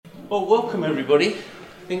Well, welcome everybody.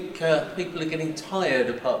 I think people are getting tired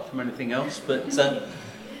apart from anything else, but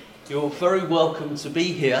you're very welcome to be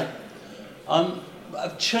here.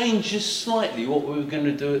 I've changed just slightly what we were going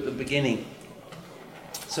to do at the beginning.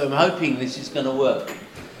 So I'm hoping this is going to work.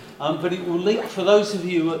 But it will link, for those of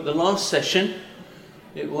you at the last session,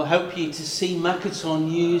 it will help you to see Makaton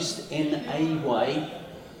used in a way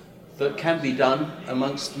that can be done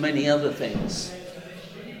amongst many other things.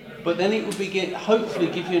 But then it will hopefully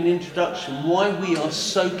give you an introduction why we are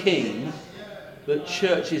so keen that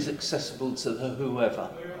church is accessible to whoever.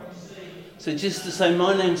 So just to say,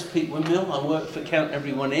 my name's Pete Windmill. I work for Count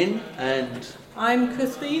Everyone In, and I'm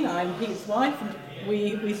Christine. I'm Pete's wife.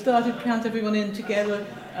 We started Count Everyone In together,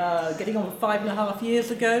 getting on 5.5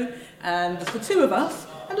 years ago, and there's the two of us.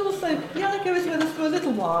 And also, Yannicka is with us for a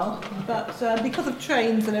little while, but because of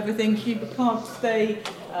trains and everything, she can't stay.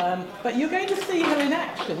 But you're going to see her in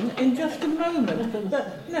action in just a moment.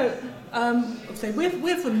 But no, so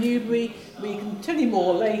we're from Newbury. We can tell you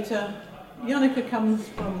more later. Yannicka comes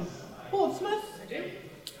from Portsmouth.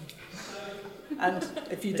 And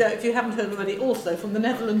if you haven't heard already, also from the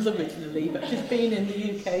Netherlands originally, but she's been in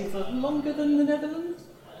the UK for longer than the Netherlands.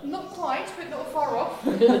 Not quite, but not far off.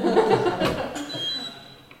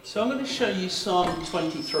 So I'm going to show you Psalm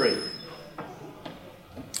 23.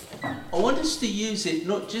 I want us to use it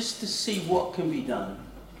not just to see what can be done,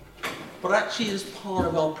 but actually as part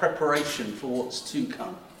of our preparation for what's to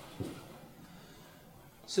come.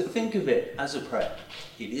 So think of it as a prayer.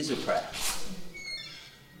 It is a prayer.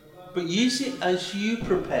 But use it as you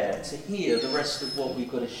prepare to hear the rest of what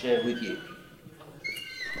we've got to share with you.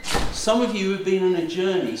 Some of you have been on a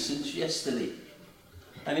journey since yesterday,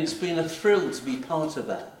 and it's been a thrill to be part of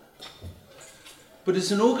that. But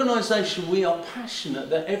as an organisation, we are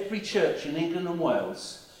passionate that every church in England and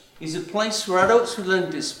Wales is a place where adults with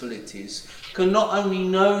learning disabilities can not only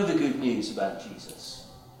know the good news about Jesus,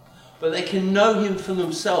 but they can know him for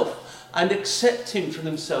themselves and accept him for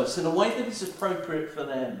themselves in a way that is appropriate for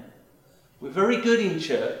them. We're very good in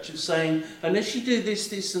church of saying, unless you do this,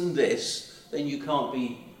 this and this, then you can't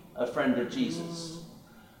be a friend of Jesus.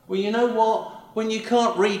 Well, you know what? When you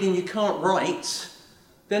can't read and you can't write,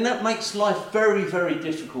 then that makes life very, very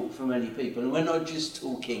difficult for many people. And we're not just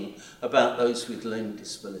talking about those with learning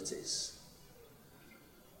disabilities.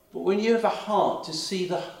 But when you have a heart to see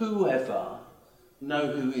the whoever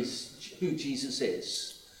know who Jesus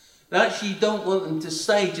is, and actually you don't want them to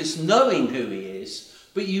stay just knowing who he is,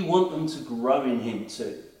 but you want them to grow in him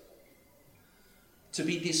too. To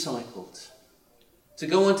be discipled. To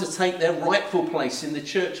go on to take their rightful place in the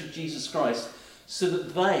Church of Jesus Christ, so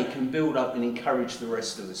that they can build up and encourage the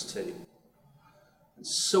rest of us too. And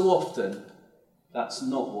so often, that's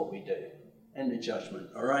not what we do. End of judgment,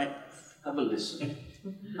 all right? Have a listen.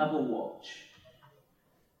 Have a watch.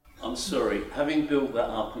 I'm sorry, having built that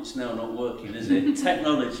up, it's now not working, is it?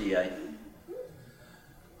 Technology, eh?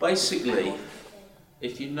 Basically,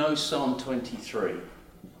 if you know Psalm 23,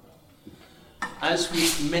 as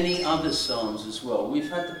with many other psalms as well, we've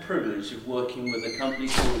had the privilege of working with a company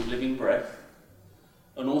called Living Breath,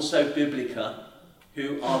 and also Biblica,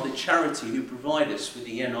 who are the charity who provide us with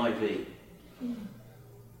the NIV.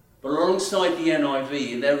 But alongside the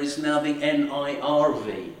NIV, there is now the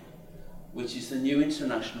NIRV, which is the New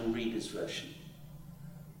International Reader's Version,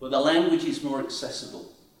 where the language is more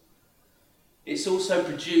accessible. It's also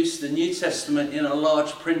produced the New Testament in a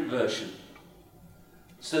large print version,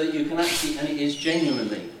 so that you can actually, and it is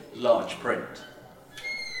genuinely large print.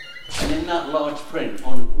 And in that large print,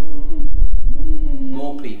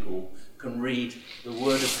 more people can read the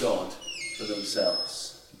Word of God for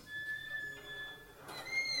themselves.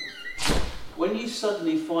 When you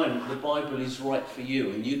suddenly find that the Bible is right for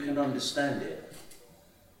you and you can understand it,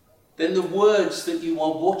 then the words that you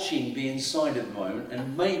are watching be inside at the moment,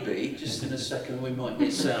 and maybe, just in a second, we might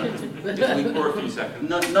get sound. Or a few seconds.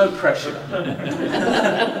 No pressure.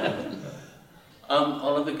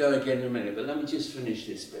 I'll have a go again in a minute, but let me just finish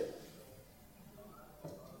this bit.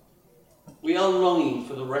 We are longing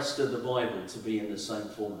for the rest of the Bible to be in the same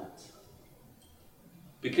format,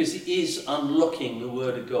 because it is unlocking the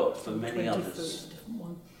Word of God for many others.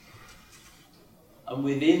 And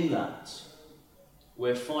within that,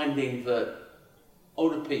 we're finding that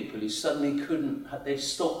older people who suddenly they've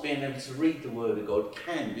stopped being able to read the Word of God,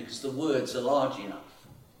 can, because the words are large enough.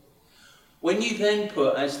 When you then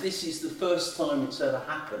put, as this is the first time it's ever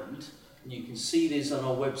happened, and you can see this on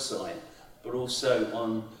our website, but also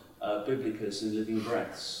on Biblica's and Living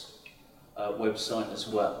Breath's website as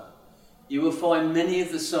well, you will find many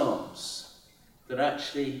of the Psalms that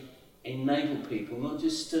actually enable people not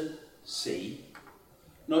just to see,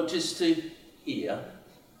 not just to hear,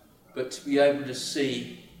 but to be able to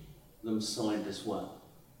see them signed as well.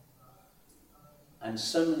 And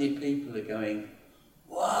so many people are going,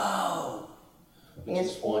 wow! He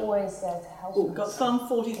is always there to help Oh, us. got Psalm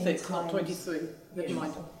 46, in not times. 23. Never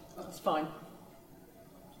mind. That's fine. Do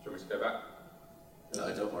you want me to go back?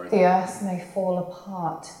 No, don't worry. The earth may fall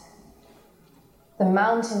apart. The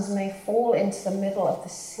mountains may fall into the middle of the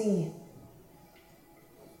sea.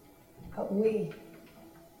 But we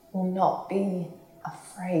will not be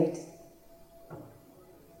afraid.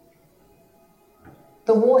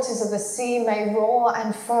 The waters of the sea may roar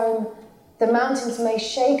and foam. The mountains may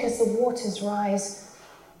shake as the waters rise.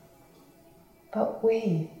 But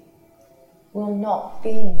we will not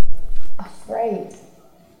be afraid.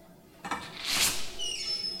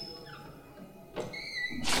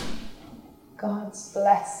 God's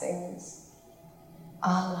blessings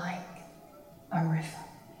are like a river.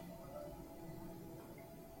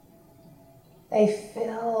 They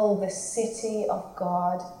fill the city of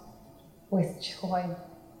God with joy.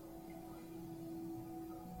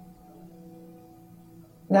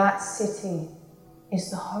 That city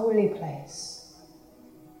is the holy place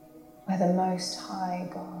where the Most High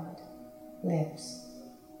God lives.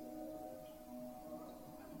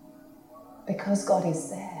 Because God is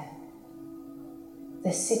there,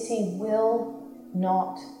 the city will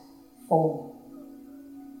not fall.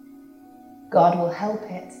 God will help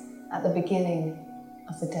it at the beginning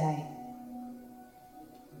of the day.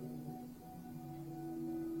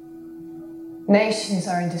 Nations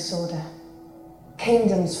are in disorder.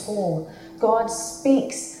 Kingdoms fall. God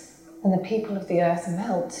speaks, and the people of the earth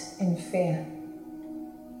melt in fear.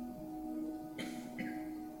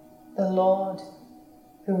 The Lord,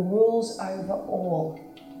 who rules over all,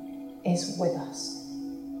 is with us.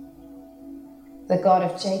 The God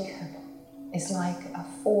of Jacob is like a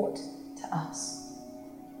fort to us.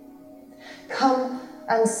 Come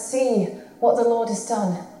and see what the Lord has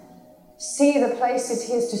done. See the places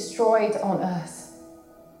he has destroyed on earth.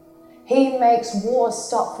 He makes wars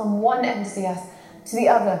stop from one end of the earth to the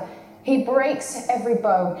other. He breaks every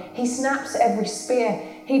bow. He snaps every spear.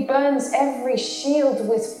 He burns every shield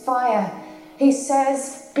with fire. He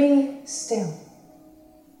says, "Be still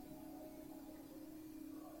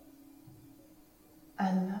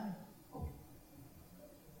and know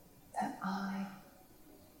that I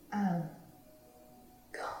am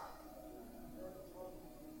God."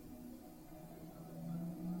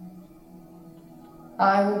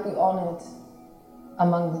 I will be honored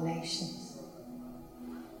among the nations.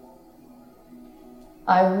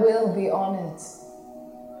 I will be honored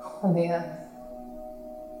on the earth.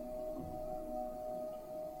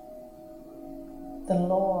 The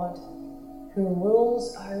Lord, who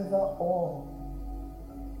rules over all,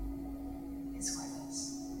 is with us.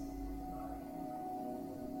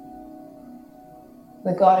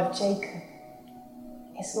 The God of Jacob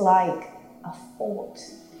is like a fort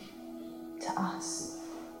to us.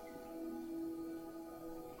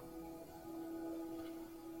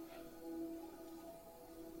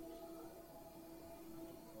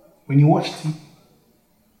 When you watch TV,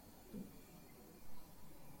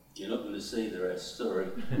 You're not going to see the rest, sorry.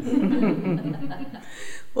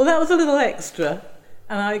 Well, that was a little extra,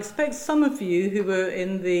 and I expect some of you who were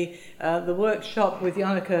in the workshop with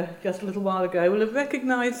Janneke just a little while ago will have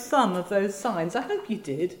recognised some of those signs. I hope you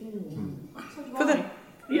did. For the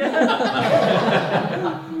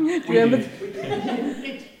yeah. Do you remember?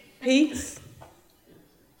 Peace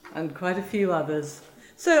and quite a few others.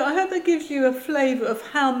 So I hope that gives you a flavour of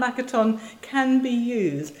how Makaton can be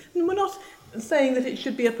used. And we're not saying that it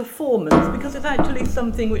should be a performance, because it's actually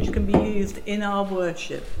something which can be used in our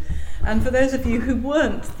worship. And for those of you who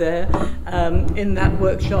weren't there in that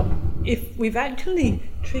workshop, if we've actually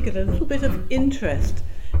triggered a little bit of interest,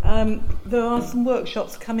 there are some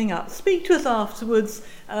workshops coming up. Speak to us afterwards,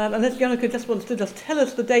 unless Janneke just wants to just tell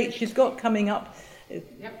us the date she's got coming up.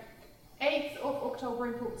 Yep. 8th of October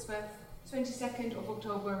in Portsmouth, 22nd of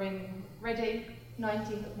October in Reading,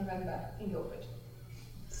 19th of November in Guildford.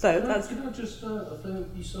 So that's Can I just, I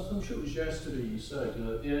think sure it was yesterday you said,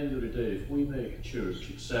 at the end of the day, if we make church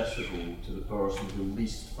accessible to the person who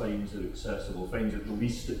least finds it accessible, finds it the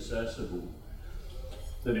least accessible,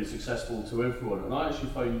 then it's accessible to everyone. And I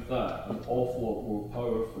actually find that an awful lot more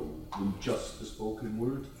powerful than just the spoken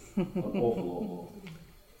word. An awful lot more.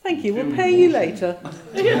 Thank you. We'll pay you later.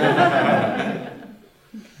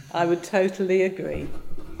 I would totally agree.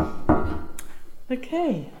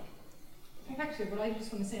 Okay. Actually, what I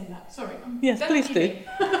just want to say on that, sorry. Yes, please do.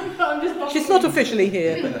 I'm just She's not officially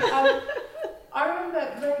here. But I remember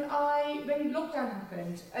when lockdown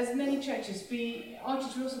happened, as many churches, our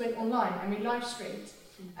church also went online and we live streamed.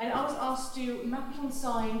 And I was asked to map and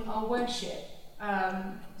sign our worship.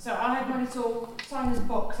 So I had my little signer's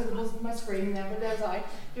box at the bottom of my screen there, but there's I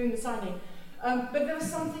doing the signing. But there was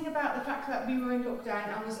something about the fact that we were in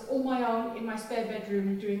lockdown. I was on my own in my spare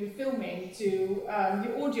bedroom doing the filming to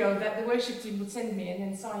the audio that the worship team would send me and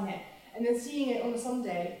then sign it. And then seeing it on a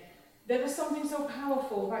Sunday, there was something so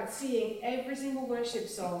powerful about seeing every single worship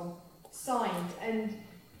song signed. And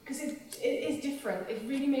because it is different, it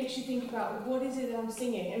really makes you think about what is it that I'm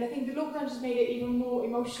singing. And I think the lockdown just made it even more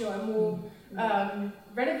emotional and more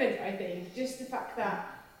relevant, I think. Just the fact that,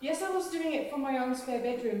 yes, I was doing it from my own spare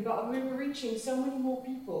bedroom, but we were reaching so many more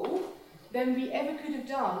people than we ever could have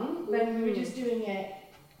done when we were just doing it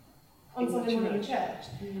on Sunday morning in church.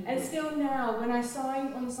 And still now, when I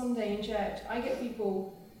sign on Sunday in church, I get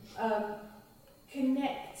people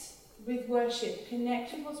connect with worship,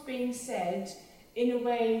 connect with what's being said in a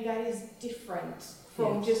way that is different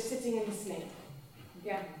from just sitting and listening.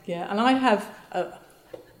 Yeah. Yeah, and I have a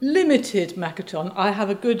limited Makaton. I have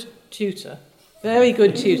a good tutor. Very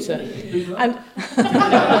good tutor. And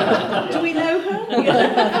do we know her?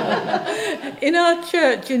 In our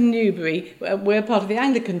church in Newbury, we're part of the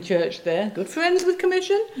Anglican church there, good friends with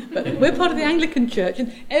Commission, but we're part of the Anglican church,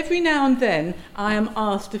 and every now and then I am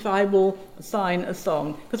asked if I will sign a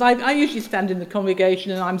song, because I usually stand in the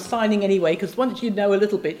congregation and I'm signing anyway, because once you know a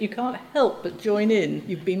little bit, you can't help but join in.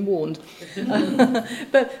 You've been warned.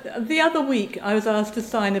 But the other week I was asked to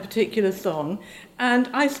sign a particular song, and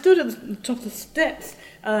I stood at the top of the steps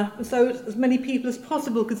so as many people as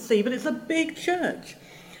possible could see, but it's a big church.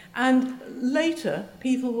 And later,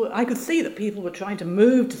 I could see that people were trying to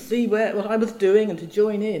move to see what I was doing and to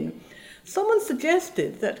join in. Someone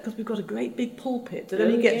suggested that, because we've got a great big pulpit that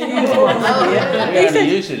only gets used once a year. We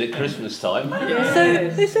only use it at Christmas time. So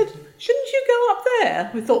they said, shouldn't you go up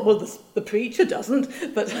there? We thought, well, the preacher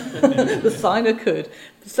doesn't, but the signer could.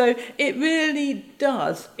 So it really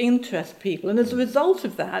does interest people. And as a result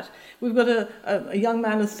of that, we've got a young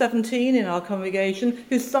man of 17 in our congregation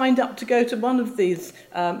who's signed up to go to one of these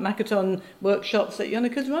Makaton workshops that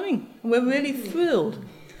Yannicka's running. And we're really thrilled.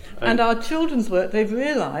 And our children's work, they've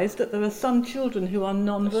realised that there are some children who are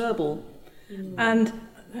non-verbal. And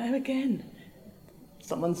there again,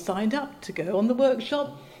 someone signed up to go on the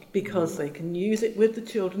workshop because they can use it with the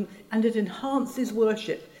children, and it enhances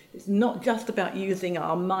worship. It's not just about using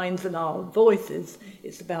our minds and our voices,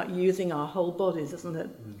 it's about using our whole bodies, isn't it?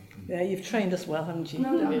 Yeah, you've trained us well, haven't you?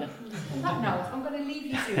 Well done. Yeah. On that note, I'm going to leave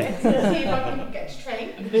you to it, to see if I can get to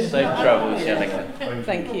train. Safe travels, Yannicka.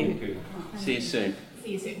 Thank you. See you soon.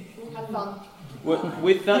 See you soon. Have fun.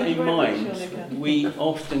 With that in mind, we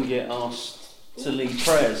often get asked to lead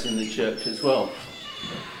prayers in the church as well.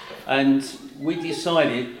 And we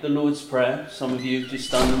decided the Lord's Prayer, some of you have just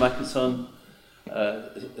done the Makaton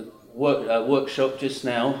workshop just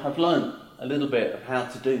now, have learned a little bit of how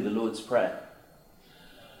to do the Lord's Prayer.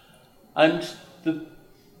 And the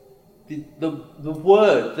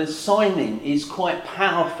word, the signing, is quite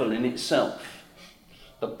powerful in itself.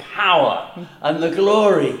 The power and the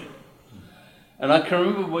glory. And I can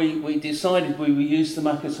remember we decided we would use the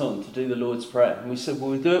Makaton to do the Lord's Prayer. And we said,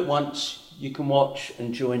 well, we'll do it once, you can watch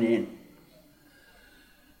and join in.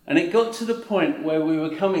 And it got to the point where we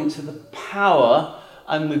were coming to the power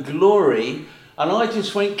and the glory, and I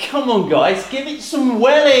just went, come on guys, give it some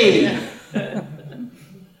welly!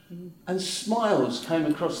 And smiles came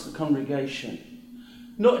across the congregation.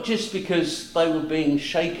 Not just because they were being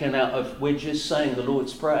shaken out of, we're just saying the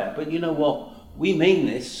Lord's Prayer, but you know what? We mean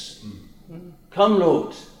this. Come,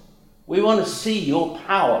 Lord. We want to see your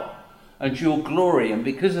power and your glory, and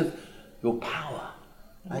because of your power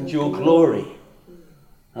and your glory,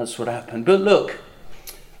 that's what happened. But look,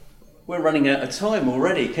 we're running out of time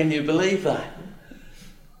already. Can you believe that?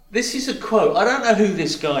 This is a quote. I don't know who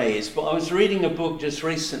this guy is, but I was reading a book just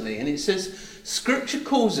recently, and it says, Scripture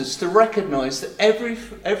calls us to recognise that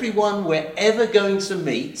everyone we're ever going to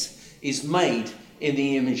meet is made in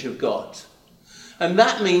the image of God. And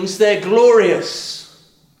that means they're glorious.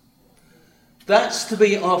 That's to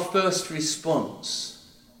be our first response,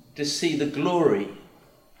 to see the glory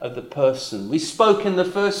of the person. We spoke in the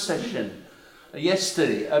first session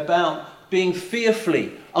yesterday about being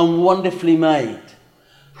fearfully and wonderfully made.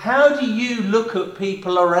 How do you look at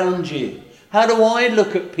people around you? How do I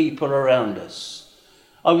look at people around us?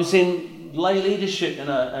 I was in lay leadership in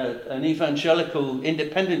an evangelical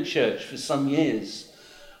independent church for some years.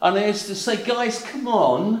 And I used to say, guys, come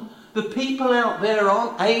on. The people out there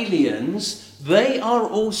aren't aliens. They are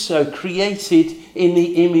also created in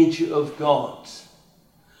the image of God.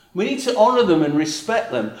 We need to honour them and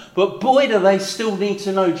respect them. But boy, do they still need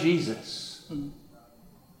to know Jesus.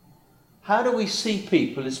 How do we see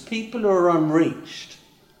people as people who are unreached,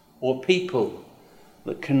 or people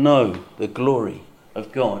that can know the glory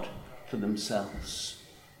of God for themselves?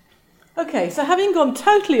 Okay, so having gone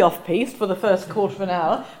totally off-piste for the first quarter of an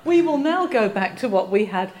hour, we will now go back to what we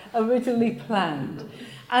had originally planned.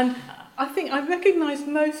 And I think I recognise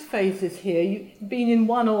most faces here. You've been in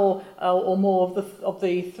one or more of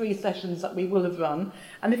the 3 sessions that we will have run.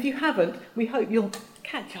 And if you haven't, we hope you'll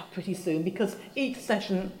catch up pretty soon, because each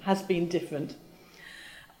session has been different.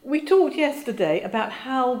 We talked yesterday about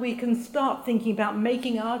how we can start thinking about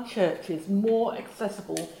making our churches more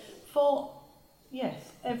accessible for,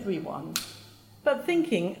 yes, everyone. But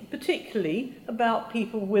thinking particularly about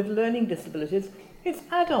people with learning disabilities. It's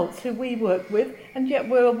adults who we work with, and yet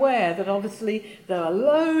we're aware that obviously there are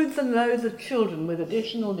loads and loads of children with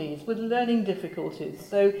additional needs, with learning difficulties,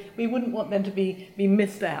 so we wouldn't want them to be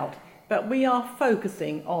missed out. But we are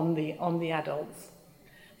focusing on the adults.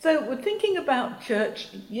 So we're thinking about church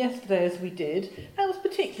yesterday as we did. That was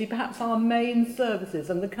particularly perhaps our main services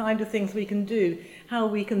and the kind of things we can do, how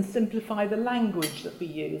we can simplify the language that we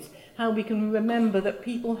use, how we can remember that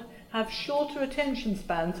people have shorter attention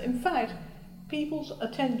spans. In fact, people's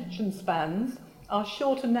attention spans are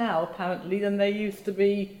shorter now, apparently, than they used to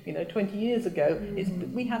be, 20 years ago.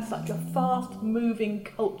 We have such a fast-moving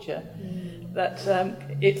culture that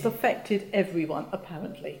it's affected everyone,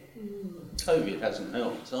 apparently. COVID hasn't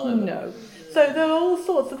helped either. No. So there are all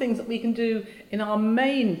sorts of things that we can do in our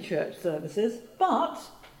main church services, but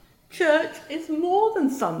church is more than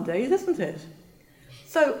Sundays, isn't it?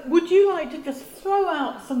 So would you like to just throw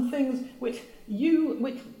out some things which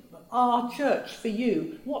are church for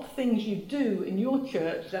you? What things you do in your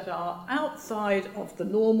church that are outside of the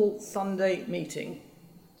normal Sunday meeting?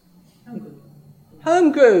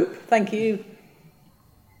 Home group, thank you.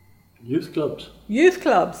 Youth clubs. Youth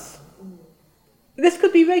clubs. This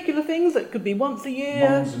could be regular things, it could be once a year.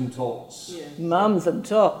 Mums and tots. Yeah. Mums and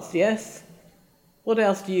tots, yes. What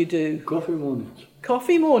else do you do? Coffee mornings.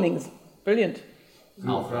 Coffee mornings, brilliant.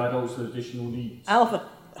 Alpha adults with additional needs. Alpha.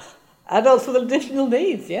 Adults with additional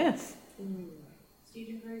needs, yes.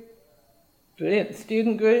 Student group. Brilliant.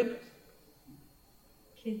 Student group.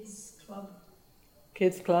 Kids club.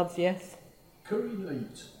 Kids clubs, yes. Curry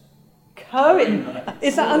night. Curry.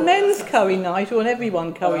 Is that a men's curry night or an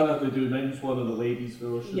everyone curry night? They do men's one and the ladies'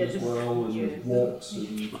 version as well, and walks.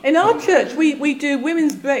 And in our church, we do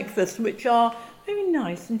women's breakfasts, which are very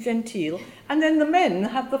nice and genteel, and then the men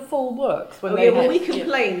have the full works when we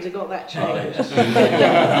complained and got that changed.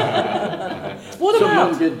 What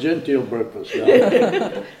about? Someone get genteel breakfast.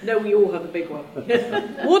 Yeah. No, we all have a big one.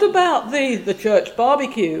 What about the church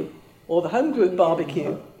barbecue or the home group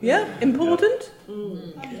barbecue? Yeah, important.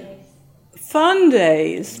 Fun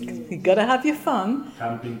days. You've got to have your fun.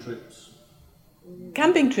 camping trips.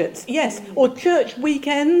 Camping trips, yes, or church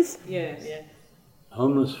weekends. Yes. Yeah.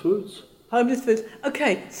 Homeless foods. Homeless foods.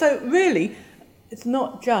 Okay, so really, it's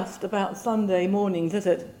not just about Sunday mornings, is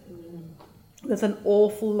it? There's an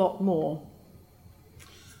awful lot more.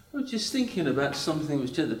 I was just thinking about something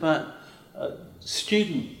which did about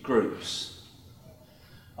student groups.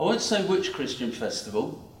 I won't say which Christian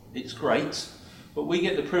festival, it's great, but we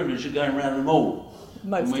get the privilege of going around them all.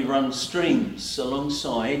 Most. And we run streams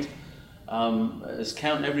alongside, as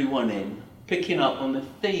counting everyone in, picking up on the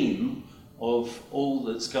theme of all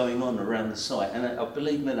that's going on around the site. And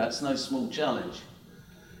believe me, that's no small challenge,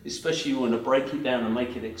 especially when you want to break it down and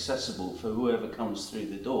make it accessible for whoever comes through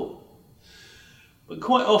the door. But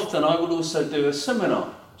quite often I will also do a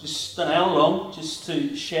seminar, just an hour long, just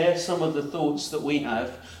to share some of the thoughts that we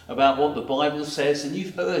have about what the Bible says, and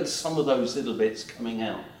you've heard some of those little bits coming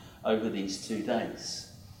out over these 2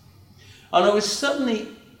 days. And I was suddenly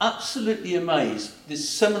absolutely amazed, this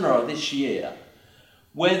seminar this year,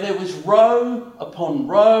 where there was row upon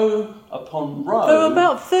row upon row. There were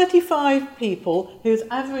about 35 people whose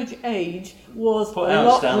average age was Put a ours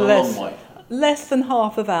lot down a less, long way. less than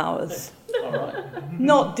half of ours. All right.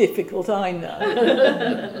 Not difficult, I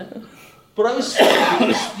know. But I was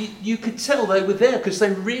because you could tell they were there because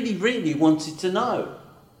they really, really wanted to know.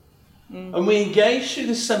 And we engaged through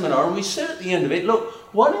the seminar, and we said at the end of it,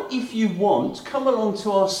 look, why don't, if you want, come along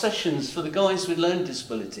to our sessions for the guys with learning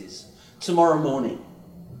disabilities tomorrow morning.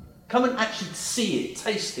 Come and actually see it,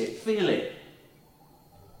 taste it, feel it.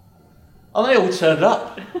 And they all turned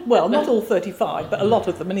up. Well, not all 35, but a lot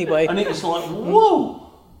of them anyway. And it was like,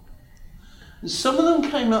 whoa! And some of them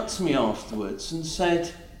came up to me afterwards and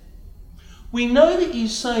said, we know that you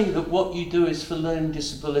say that what you do is for learning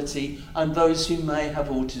disability and those who may have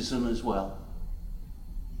autism as well.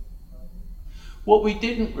 What we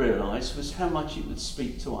didn't realise was how much it would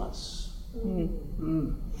speak to us.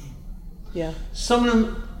 Yeah. Some of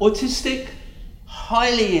them autistic,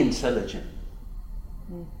 highly intelligent,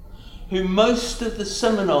 who most of the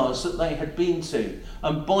seminars that they had been to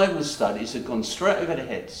and Bible studies had gone straight over their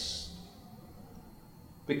heads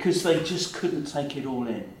because they just couldn't take it all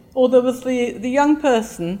in. Or there was the young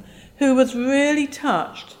person who was really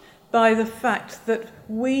touched by the fact that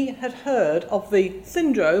we had heard of the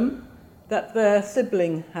syndrome that their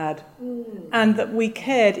sibling had, and that we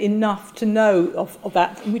cared enough to know of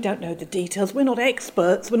that. And we don't know the details. We're not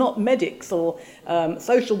experts. We're not medics or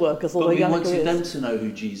social workers. But Or we wanted them to know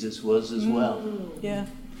who Jesus was as well. Yeah.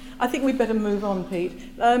 I think we'd better move on, Pete.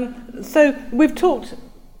 So we've talked...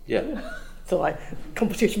 Yeah, It's all right.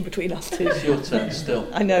 Competition between us two. it's your turn still.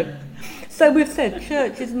 I know. So we've said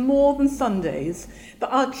church is more than Sundays,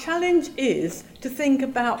 but our challenge is to think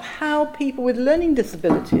about how people with learning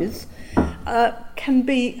disabilities can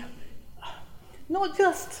be not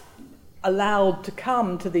just allowed to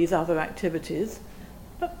come to these other activities,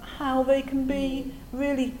 but how they can be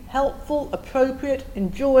really helpful, appropriate,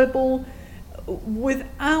 enjoyable,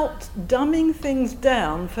 without dumbing things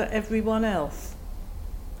down for everyone else.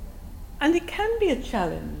 And it can be a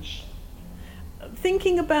challenge.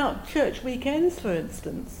 Thinking about church weekends, for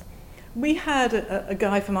instance, we had a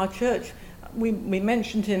guy from our church, we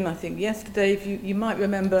mentioned him, I think, yesterday, if you might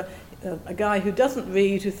remember, a guy who doesn't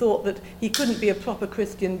read, who thought that he couldn't be a proper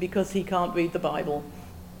Christian because he can't read the Bible.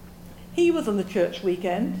 He was on the church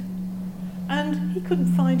weekend, and he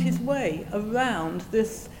couldn't find his way around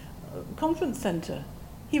this conference centre.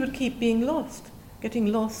 He would keep being lost,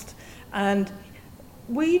 getting lost, and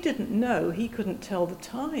we didn't know he couldn't tell the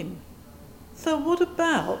time. So what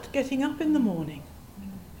about getting up in the morning?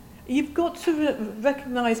 You've got to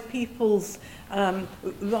recognise people's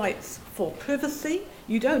rights for privacy.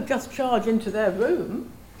 You don't just charge into their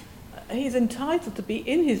room. He's entitled to be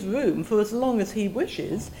in his room for as long as he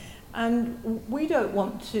wishes, and we don't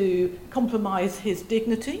want to compromise his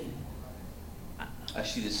dignity.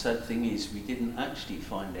 Actually, the sad thing is we didn't actually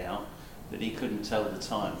find out that he couldn't tell the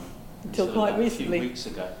time Until quite about recently. a few weeks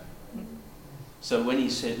ago. So when he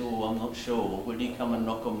said, "Oh, I'm not sure, will you come and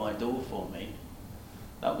knock on my door for me?"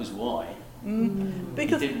 That was why.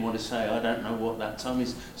 Because, He didn't want to say, "I don't know what that time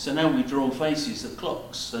is." So now we draw faces at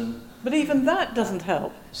clocks, and but even that doesn't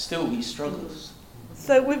help. still he struggles.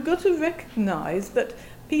 So we've got to recognise that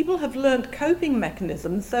people have learnt coping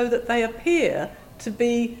mechanisms so that they appear to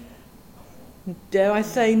be, dare I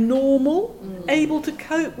say, normal, able to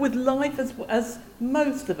cope with life as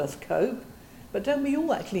most of us cope. But don't we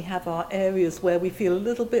all actually have our areas where we feel a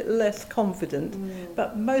little bit less confident?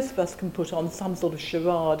 But most of us can put on some sort of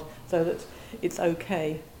charade so that it's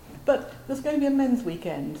okay. But there's going to be a men's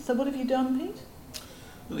weekend. So what have you done, Pete?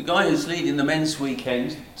 The guy who's leading the men's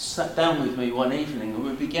weekend sat down with me one evening, and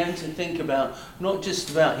we began to think about not just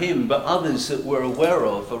about him, but others that we're aware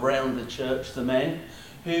of around the church, the men,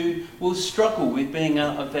 who will struggle with being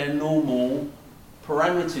out of their normal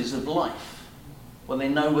parameters of life. When they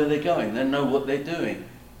know where they're going, they know what they're doing.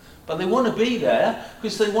 But they want to be there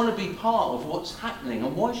because they want to be part of what's happening,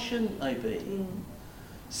 and why shouldn't they be?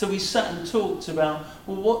 So we sat and talked about,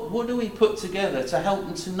 well, what do we put together to help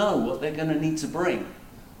them to know what they're going to need to bring?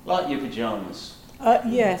 Like your pyjamas.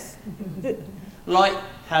 Yes. Like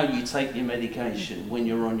how you take your medication when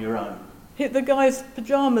you're on your own. The guy's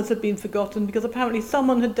pyjamas had been forgotten because apparently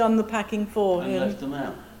someone had done the packing for And him. left them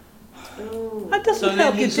out. That doesn't So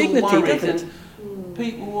help then your he's all dignity, worried, does it? and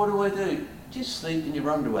people, what do I do? Just sleep in your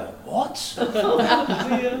underwear. What?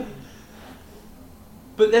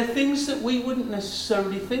 But they're things that we wouldn't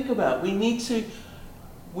necessarily think about. We need to,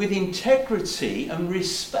 with integrity and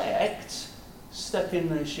respect, step in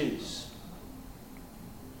their shoes.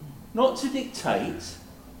 Not to dictate.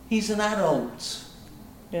 He's an adult.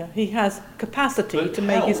 Yeah, he has capacity But to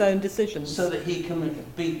make his help own decisions. so that he can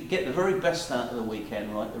get the very best out of the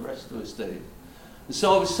weekend like the rest of us do. And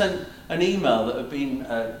so I was sent an email that had been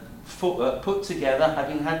put together,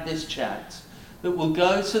 having had this chat, that will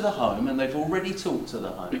go to the home, and they've already talked to the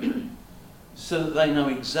home, so that they know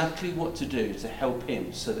exactly what to do to help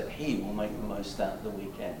him so that he will make the most out of the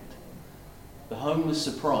weekend. The home was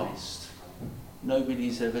surprised.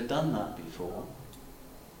 Nobody's ever done that before.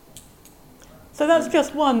 So that's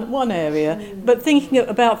just one area. But thinking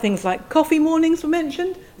about things like coffee mornings were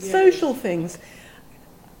mentioned, social things.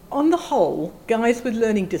 On the whole, guys with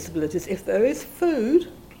learning disabilities, if there is food,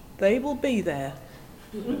 they will be there.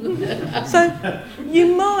 So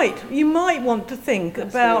you might want to think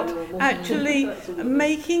about actually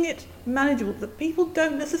making it manageable, that people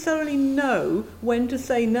don't necessarily know when to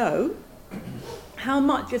say no, how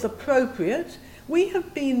much is appropriate. We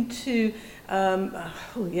have been to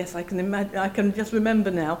oh yes, I can imagine. I can just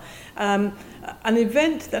remember now. An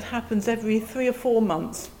event that happens every 3 or 4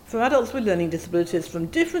 months for adults with learning disabilities from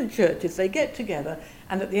different churches. They get together,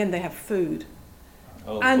 and at the end they have food.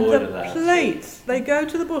 Oh, And boy, the do that. plates, they go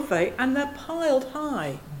to the buffet and they're piled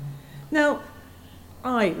high. Now,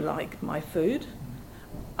 I like my food.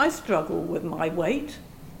 I struggle with my weight,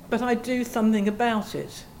 but I do something about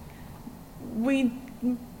it.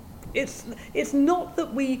 It's not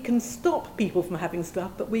that we can stop people from having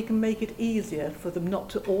stuff, but we can make it easier for them not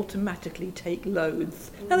to automatically take loads.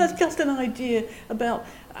 Now, that's just an idea about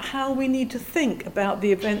how we need to think about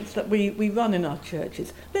the events that we run in our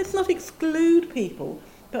churches. Let's not exclude people,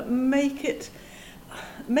 but make it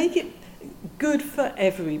good for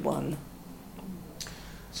everyone.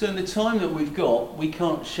 So in the time that we've got, we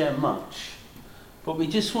can't share much, but we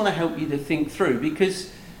just want to help you to think through, because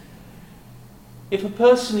if a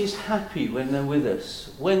person is happy when they're with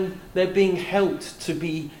us, when they're being helped to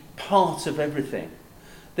be part of everything,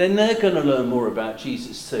 then they're going to learn more about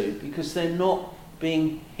Jesus too, because they're not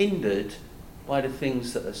being hindered by the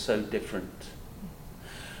things that are so different.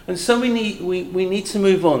 And so we need to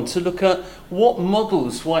move on to look at what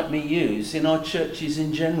models might we use in our churches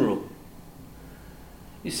in general.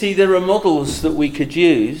 You see, there are models that we could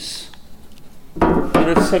use.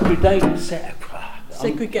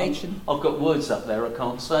 Segregation. I've got words up there I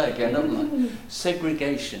can't say again, haven't I?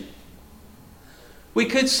 Segregation. We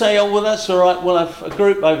could say, oh, well, that's all right. We'll have a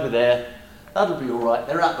group over there. That'll be all right.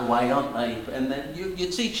 They're out the way, aren't they? And then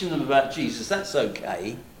you're teaching them about Jesus. That's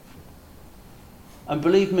okay. And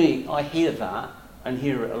believe me, I hear that and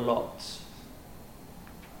hear it a lot.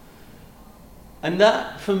 And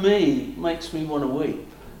that, for me, makes me want to weep.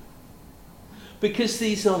 Because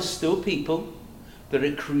these are still people that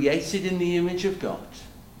are created in the image of God,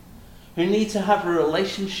 who need to have a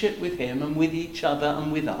relationship with Him and with each other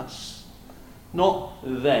and with us, not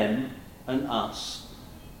them and us.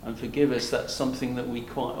 And forgive us, that's something that we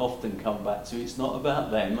quite often come back to. It's not about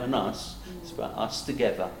them and us, it's about us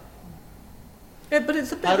together. Yeah, but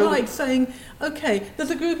it's a bit like saying, okay, there's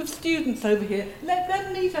a group of students over here, let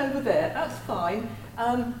them meet over there, that's fine.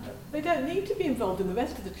 They don't need to be involved in the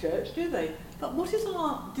rest of the church, do they? But what is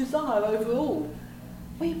our desire overall?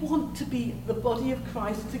 We want to be the body of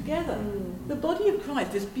Christ together. The body of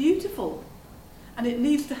Christ is beautiful, and it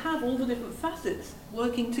needs to have all the different facets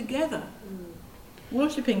working together,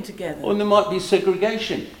 worshipping together. Or there might be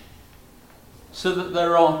segregation, so that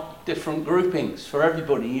there are different groupings for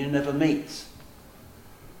everybody you never meet.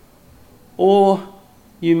 Or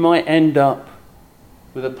you might end up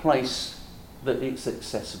with a place that is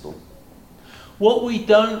accessible. What we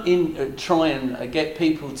don't try and get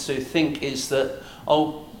people to think is that,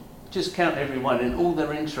 oh, just count everyone and all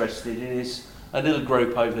they're interested in is a little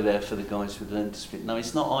group over there for the guys with learning disability. No,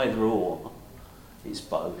 it's not either or, it's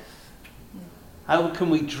both. How can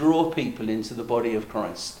we draw people into the body of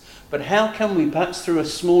Christ? But how can we, perhaps through a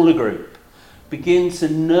smaller group, begin to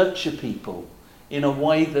nurture people in a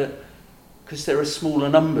way that, because there are smaller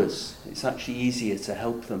numbers, it's actually easier to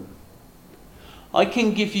help them. I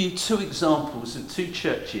can give you 2 examples of 2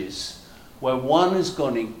 churches where one has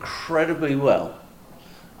gone incredibly well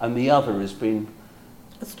and the other has been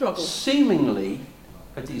A struggle. seemingly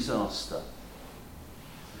a disaster.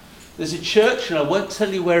 There's a church, and I won't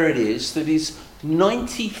tell you where it is, that is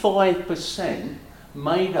 95%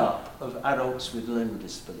 made up of adults with learning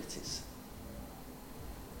disabilities.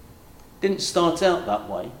 Didn't start out that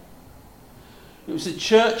way. It was a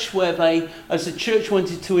church where they, as a church,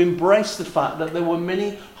 wanted to embrace the fact that there were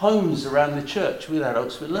many homes around the church with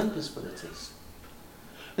adults with learning disabilities.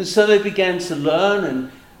 And so they began to learn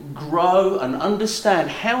and grow and understand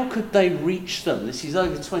how could they reach them. This is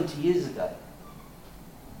over 20 years ago.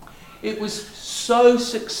 It was so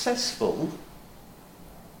successful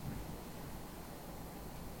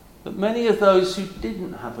that many of those who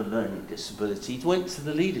didn't have a learning disability went to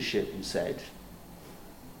the leadership and said,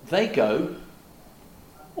 they go,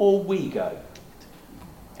 or we go.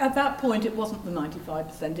 At that point, it wasn't the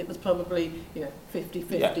 95%, it was probably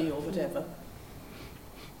 50-50 or whatever.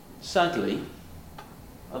 Sadly,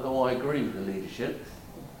 although I agree with the leadership,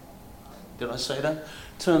 did I say that?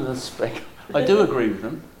 Turn the spec. I do agree with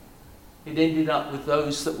them. It ended up with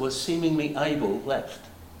those that were seemingly able left.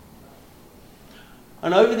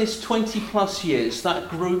 And over this 20 plus years, that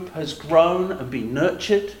group has grown and been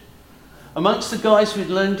nurtured. Amongst the guys with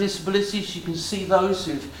learning disabilities, you can see those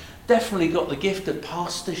who've definitely got the gift of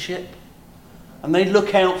pastorship. And they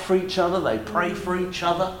look out for each other, they pray for each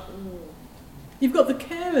other. You've got the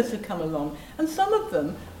carers who come along, and some of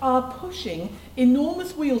them are pushing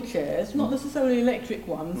enormous wheelchairs, not necessarily electric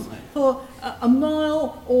ones, for a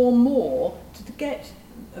mile or more to get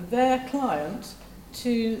their client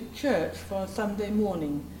to church for a Sunday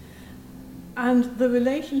morning. And the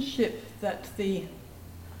relationship that the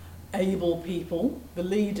able people, the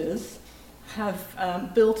leaders,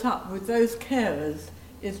 have built up with those carers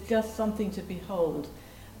is just something to behold.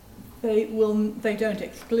 They don't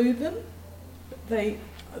exclude them. They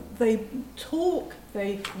talk,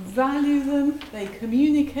 they value them, they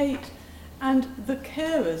communicate, and the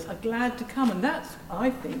carers are glad to come. And that's, I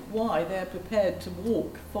think, why they're prepared to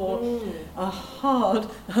walk for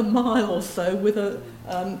a mile or so with a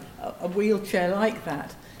wheelchair like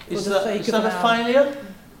that. Is that a failure?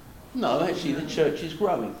 No, actually the church is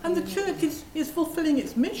growing. And the church is fulfilling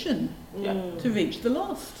its mission to reach the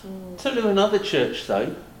lost. Tell you another church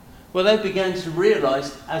though, where they began to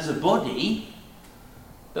realise as a body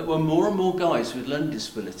that were more and more guys with learning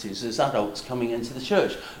disabilities as adults coming into the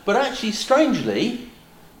church. But actually, strangely,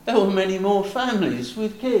 there were many more families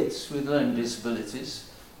with kids with learning disabilities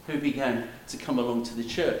who began to come along to the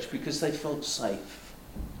church because they felt safe.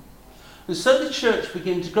 And so the church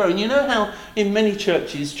began to grow. And you know how in many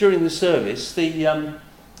churches during the service, the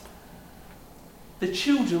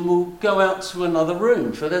children will go out to another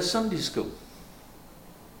room for their Sunday school.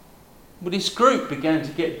 Well, this group began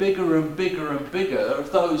to get bigger and bigger and bigger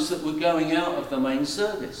of those that were going out of the main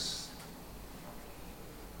service.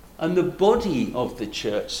 And the body of the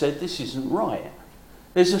church said, this isn't right.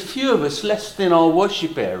 There's a few of us left in our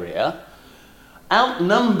worship area,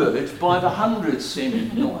 outnumbered by the hundreds,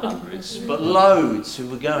 not hundreds, but loads who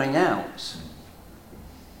were going out.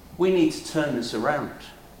 We need to turn this around.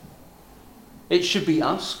 It should be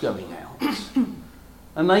us going out.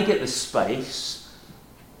 And they get the space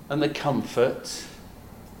and the comfort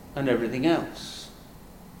and everything else.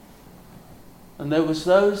 And there was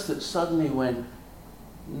those that suddenly went,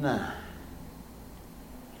 nah,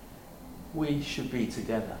 we should be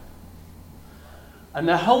together. And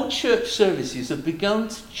their whole church services have begun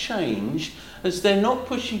to change as they're not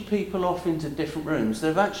pushing people off into different rooms.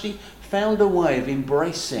 They've actually found a way of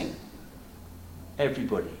embracing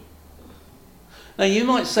everybody. Now you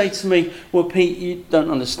might say to me, well Pete, you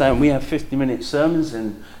don't understand, we have 50-minute sermons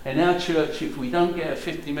and in our church if we don't get a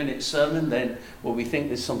 50-minute sermon then, well, we think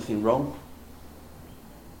there's something wrong.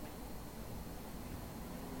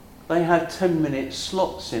 They have 10-minute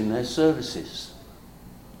slots in their services.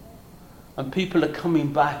 And people are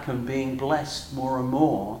coming back and being blessed more and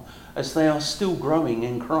more as they are still growing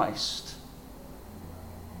in Christ.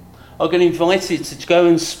 I got invited to go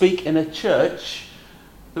and speak in a church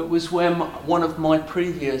that was where one of my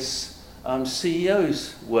previous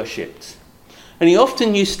CEOs worshipped. And he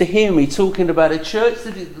often used to hear me talking about a church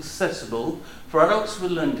that is accessible for adults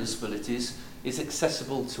with learning disabilities, is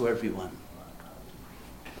accessible to everyone.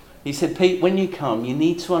 He said, Pete, when you come, you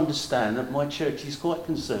need to understand that my church is quite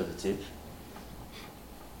conservative.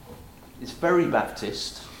 It's very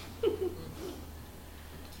Baptist.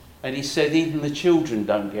 And he said even the children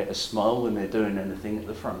don't get a smile when they're doing anything at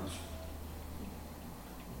the front.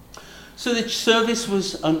 So the service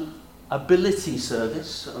was an ability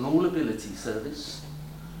service, an all-ability service.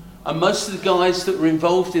 And most of the guys that were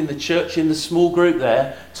involved in the church, in the small group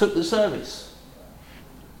there, took the service.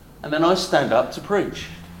 And then I stand up to preach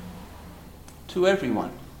to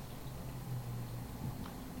everyone.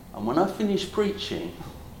 And when I finished preaching,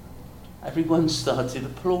 everyone started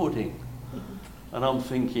applauding. And I'm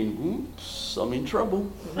thinking, oops, I'm in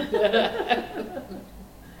trouble.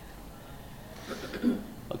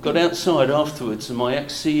 I got outside afterwards and my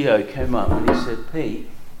ex-CEO came up and he said, Pete,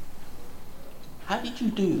 how did you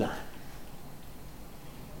do that?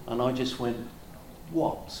 And I just went,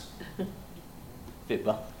 what?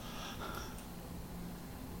 Fibber.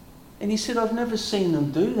 And he said, I've never seen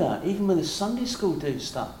them do that, even when the Sunday school do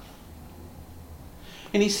stuff.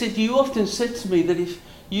 And he said, you often said to me that if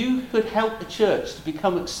you could help the church to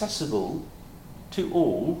become accessible to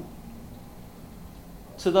all,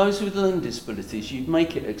 to those with learning disabilities, you'd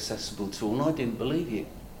make it accessible to all, and I didn't believe you.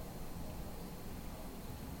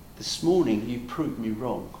 This morning, you proved me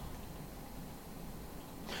wrong.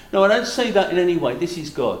 No, I don't say that in any way. This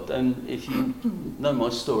is God, and if you know my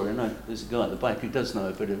story, I know there's a guy at the back who does know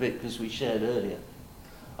a bit of it, because we shared earlier.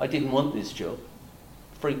 I didn't want this job.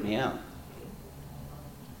 It freaked me out.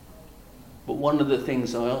 But one of the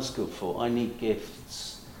things I ask God for, I need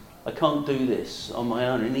gifts. I can't do this on my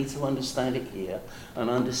own. I need to understand it here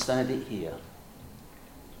and understand it here.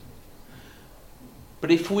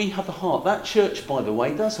 But if we have a heart, that church, by the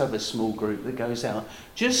way, does have a small group that goes out,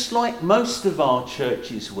 just like most of our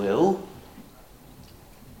churches will,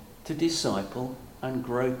 to disciple and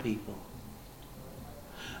grow people.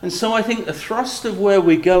 And so I think the thrust of where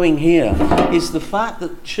we're going here is the fact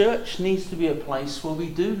that church needs to be a place where we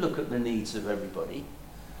do look at the needs of everybody,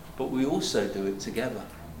 but we also do it together.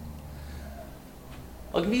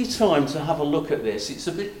 I'll give you time to have a look at this. It's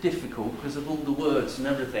a bit difficult because of all the words and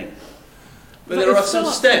everything. But there are some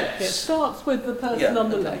steps. It starts with the person on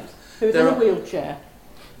the left, who's There in a are- wheelchair.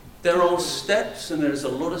 There are steps and there's a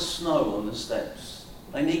lot of snow on the steps.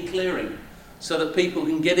 They need clearing so that people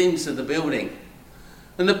can get into the building.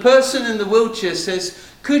 And the person in the wheelchair says,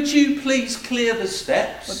 could you please clear the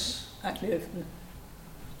steps? Actually,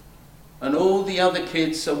 And all the other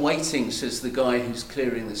kids are waiting, says the guy who's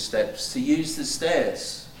clearing the steps, to use the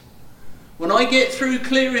stairs. When I get through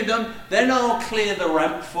clearing them, then I'll clear the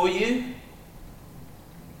ramp for you.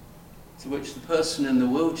 To which the person in the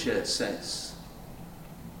wheelchair says,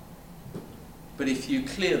 but if you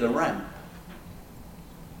clear the ramp,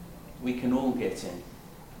 we can all get in.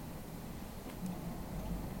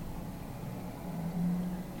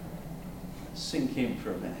 Sink in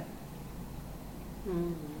for a minute.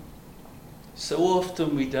 So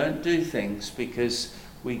often we don't do things because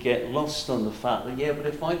we get lost on the fact that, yeah, but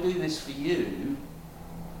if I do this for you,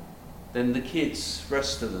 then the kids,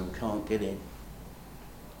 rest of them, can't get in.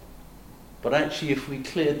 But actually, if we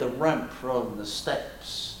cleared the ramp rather than the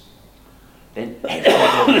steps, then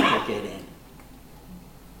everybody could get in.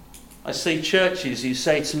 I see churches who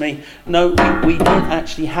say to me, no, we don't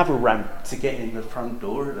actually have a ramp to get in the front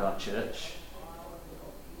door at our church.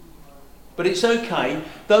 But it's okay,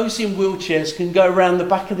 those in wheelchairs can go around the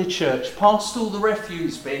back of the church, past all the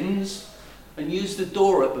refuse bins, and use the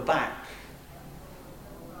door at the back.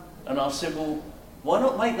 And I said, well, why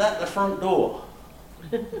not make that the front door?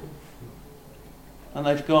 And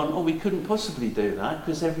they've gone, oh, we couldn't possibly do that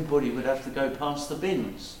because everybody would have to go past the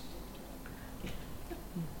bins.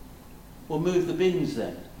 Well, move the bins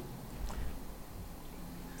then.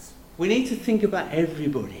 We need to think about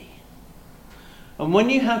everybody. And when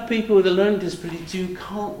you have people with a learning disability who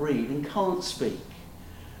can't read and can't speak,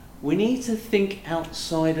 we need to think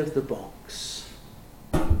outside of the box.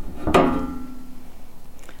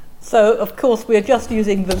 So, of course, we're just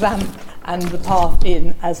using the ramp and the path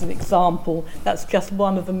in as an example. That's just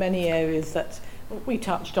one of the many areas that we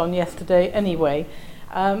touched on yesterday anyway.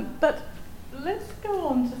 But let's go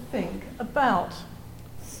on to think about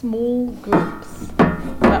small groups.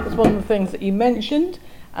 That was one of the things that you mentioned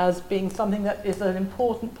as being something that is an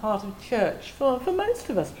important part of church for most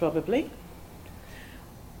of us probably.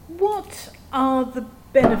 What are the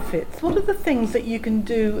benefits? What are the things that you can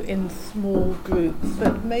do in small groups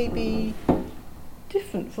that may be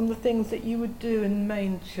different from the things that you would do in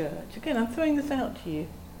main church? Again, I'm throwing this out to you.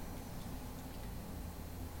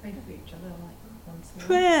 Pray for each other, like once in a while.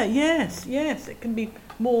 Prayer, yes, yes. It can be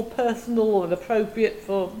more personal and appropriate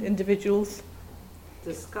for individuals.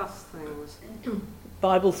 Discuss things.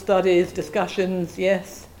 Bible studies, discussions,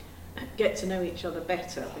 yes. Get to know each other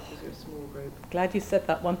better because you're a small group. Glad you said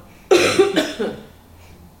that one.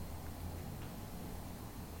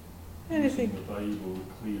 Anything? Using a Bible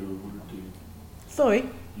with clearer wording. Sorry?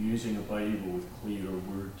 Using a Bible with clearer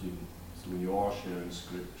wording. So when you are sharing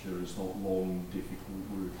scripture, it's not long, difficult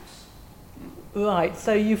words. Right,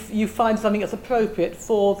 so you find something that's appropriate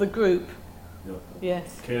for the group. Yeah.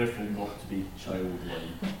 Yes. Careful not to be childlike,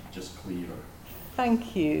 just clearer.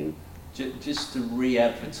 Thank you. Just to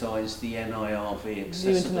re-advertise the NIRV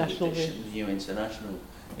accessible International edition, the New International,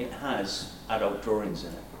 it has adult drawings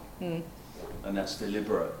in it. And that's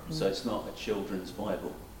deliberate, so it's not a children's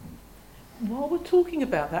Bible. While we're talking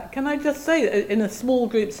about that, can I just say that in a small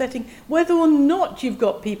group setting, whether or not you've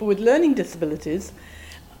got people with learning disabilities,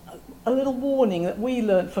 a little warning that we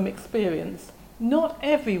learnt from experience, not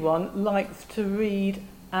everyone likes to read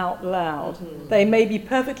out loud. They may be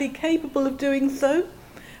perfectly capable of doing so,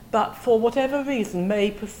 but for whatever reason may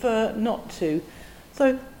prefer not to.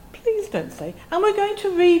 So please don't say, and we're going to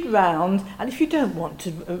read round, and if you don't want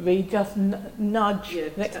to read, just nudge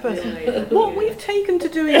the next person. What we've taken to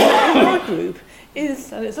doing in our group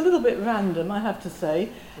is, and it's a little bit random, I have to say,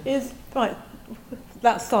 is, right,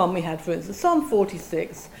 that psalm we had, for instance, Psalm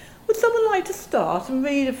 46. Would someone like to start and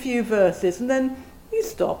read a few verses, and then you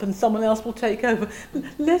stop and someone else will take over?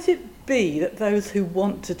 Let it be that those who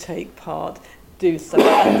want to take part do so.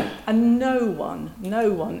 And no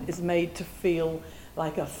one is made to feel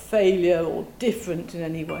like a failure or different in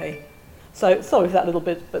any way. So sorry for that little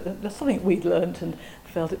bit, but that's something we'd learnt and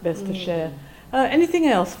felt it best to share. Anything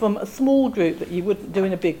else from a small group that you wouldn't do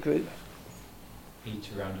in a big group? Eat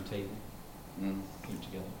around a table.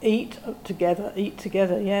 Eat together, Eat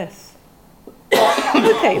together, yes.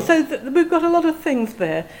 Okay, so we've got a lot of things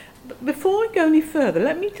there. before I go any further,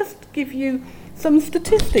 let me just give you some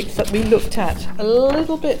statistics that we looked at a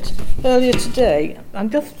little bit earlier today. I'm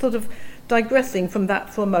just sort of digressing from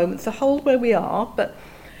that for a moment, so hold where we are. But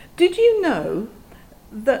did you know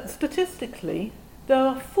that statistically there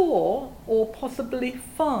are 4 or possibly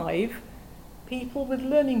 5 people with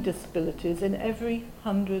learning disabilities in every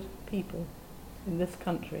 100 people in this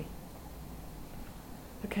country?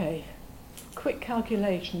 Okay, quick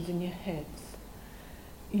calculations in your heads.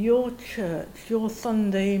 Your church, your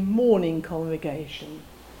Sunday morning congregation,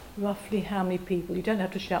 roughly how many people? You don't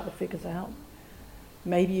have to shout the figures out.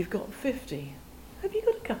 Maybe you've got 50. Have you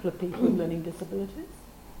got a couple of people with learning disabilities?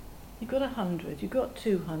 You've got 100, you've got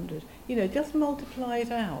 200. You know, just multiply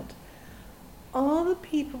it out. Are the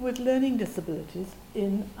people with learning disabilities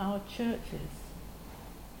in our churches?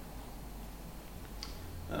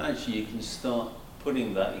 And actually you can start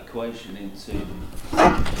putting that equation into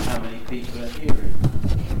how many people are hearing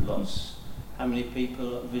loss, how many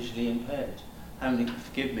people are visually impaired, how many,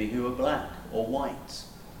 forgive me, who are black or white,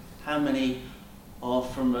 how many are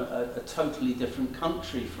from a totally different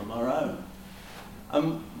country from our own.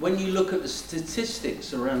 When you look at the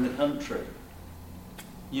statistics around the country,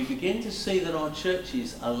 you begin to see that our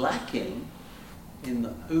churches are lacking in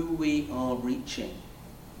who we are reaching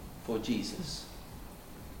for Jesus.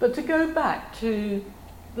 But to go back to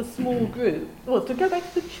the small group, well, to go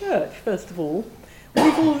back to the church, first of all,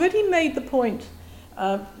 we've already made the point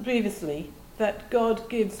previously that God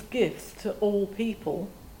gives gifts to all people.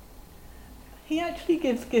 He actually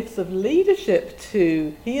gives gifts of leadership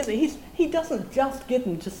to, he doesn't just give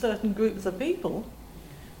them to certain groups of people.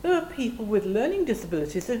 There are people with learning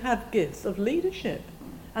disabilities who have gifts of leadership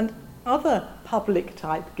and other public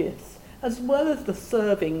type gifts, as well as the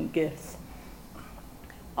serving gifts.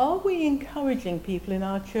 Are we encouraging people in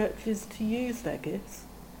our churches to use their gifts,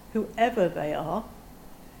 whoever they are?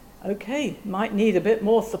 Okay, might need a bit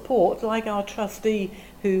more support, like our trustee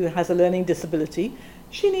who has a learning disability.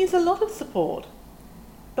 She needs a lot of support,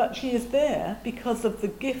 but she is there because of the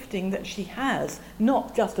gifting that she has,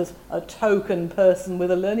 not just as a token person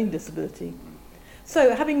with a learning disability.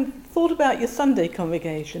 So, having thought about your Sunday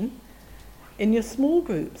congregation, in your small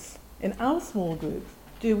groups, in our small groups,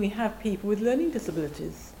 do we have people with learning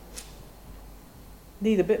disabilities?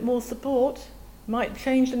 Need a bit more support? Might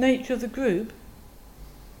change the nature of the group?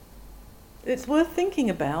 It's worth thinking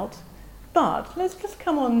about, but let's just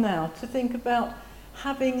come on now to think about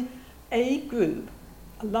having a group,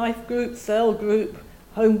 a life group, cell group,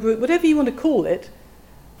 home group, whatever you want to call it,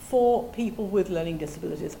 for people with learning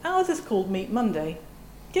disabilities. Ours is called Meet Monday.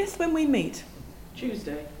 Guess when we meet?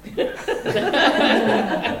 Tuesday.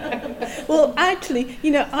 Well, actually,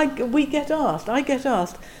 you know, I get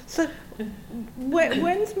asked, so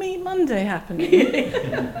when's Meet Monday happening?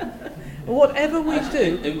 Whatever we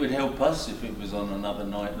do. It would help us if it was on another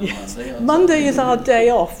night than Monday. Monday is our day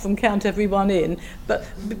off from Count Everyone In, but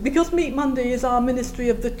because Meet Monday is our ministry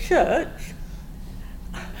of the church,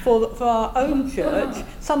 for our own church,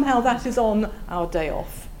 somehow that is on our day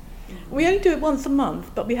off. We only do it once a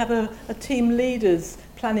month, but we have a team leaders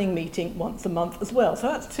planning meeting once a month as well. So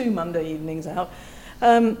that's 2 Monday evenings out.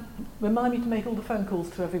 Remind me to make all the phone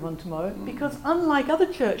calls to everyone tomorrow, because unlike other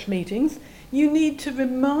church meetings, you need to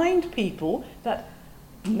remind people that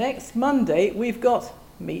next Monday we've got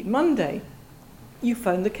Meet Monday. You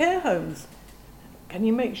phone the care homes. Can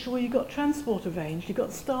you make sure you've got transport arranged, you've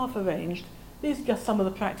got staff arranged? These are just some of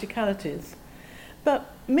the practicalities.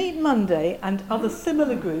 But Meet Monday and other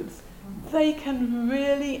similar groups, they can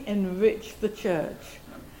really enrich the church.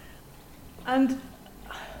 And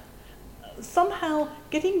somehow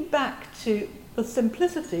getting back to the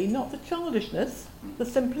simplicity, not the childishness, the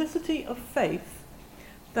simplicity of faith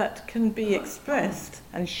that can be expressed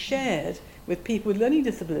and shared with people with learning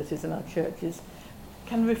disabilities in our churches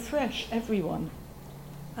can refresh everyone,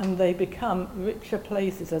 and they become richer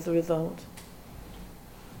places as a result.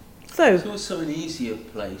 So, it's also an easier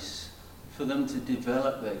place for them to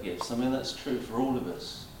develop their gifts. I mean, that's true for all of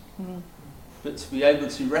us. But to be able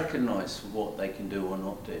to recognise what they can do or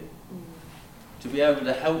not do, to be able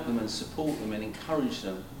to help them and support them and encourage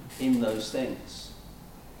them in those things.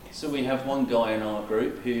 So we have one guy in our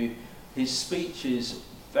group who his speech is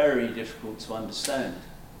very difficult to understand.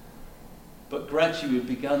 But gradually we've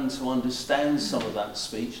begun to understand some of that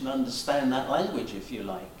speech and understand that language, if you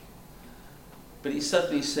like. But he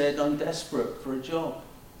suddenly said, I'm desperate for a job.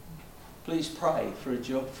 Please pray for a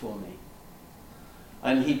job for me.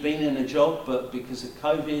 And he'd been in a job, but because of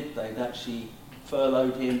COVID, they'd actually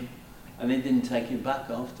furloughed him and they didn't take him back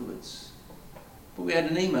afterwards. But we had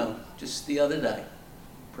an email just the other day.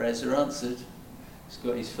 Prayers are answered. He's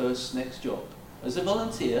got his first next job. as a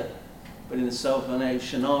volunteer, but in the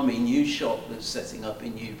Salvation Army new shop that's setting up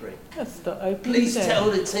in Newbury. Let's start opening Please today. tell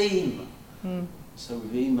the team. Hmm. So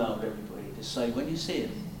we've emailed everybody to say, when you see it,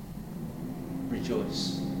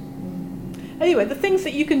 rejoice. Anyway, the things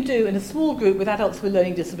that you can do in a small group with adults with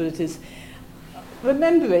learning disabilities,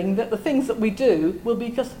 remembering that the things that we do will be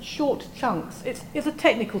just short chunks. It's a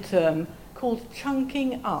technical term called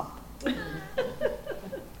chunking up.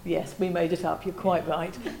 Yes, we made it up, you're quite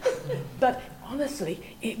right. But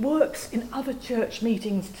honestly, it works in other church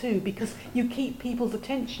meetings too, because you keep people's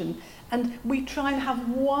attention, and we try and have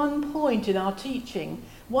one point in our teaching,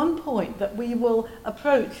 one point that we will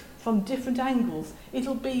approach from different angles.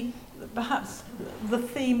 It'll be perhaps the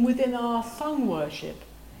theme within our sung worship.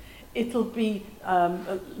 It'll be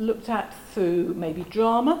looked at through maybe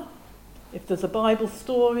drama, if there's a Bible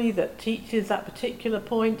story that teaches that particular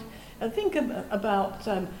point. Think about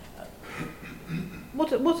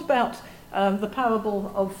what about the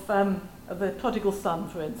parable of the prodigal son,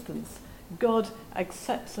 for instance. God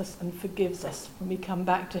accepts us and forgives us when we come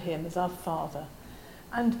back to him as our Father.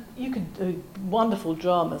 And you can do wonderful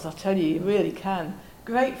dramas, I tell you really can.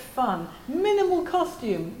 Great fun, minimal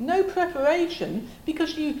costume, no preparation,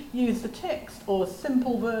 because you use the text or a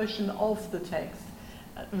simple version of the text.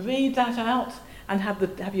 Read that out and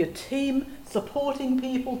have your team supporting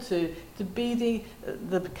people to be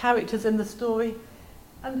the characters in the story.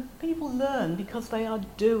 And people learn because they are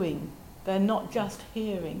doing, they're not just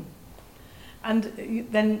hearing. And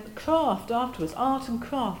then craft afterwards, art and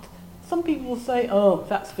craft. Some people will say, oh,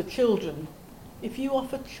 that's for children. If you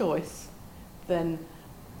offer choice, then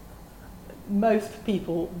most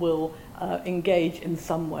people will engage in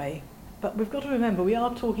some way. But we've got to remember, we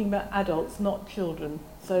are talking about adults, not children.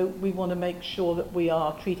 So we want to make sure that we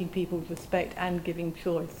are treating people with respect and giving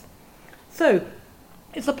choice. So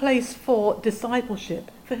it's a place for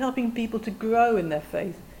discipleship, for helping people to grow in their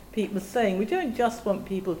faith. Pete was saying, we don't just want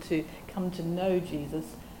people to come to know Jesus,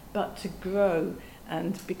 but to grow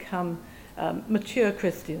and become mature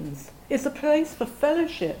Christians. It's a place for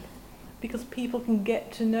fellowship, because people can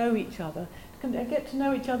get to know each other, can get to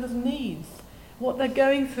know each other's needs, what they're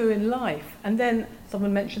going through in life. And then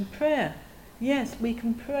someone mentioned prayer. Yes, we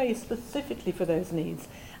can pray specifically for those needs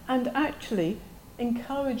and actually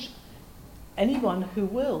encourage anyone who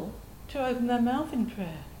will to open their mouth in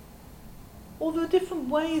prayer. Or there are different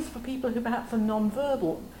ways for people who perhaps are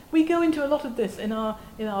non-verbal. We go into a lot of this in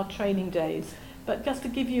our training days, but just to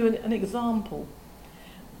give you an example,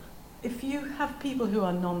 if you have people who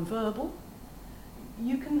are non-verbal,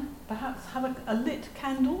 you can perhaps have a lit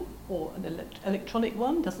candle, or an electronic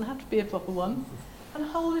one, doesn't have to be a proper one, and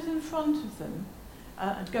hold it in front of them,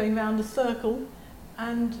 going round a circle,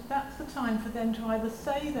 and that's the time for them to either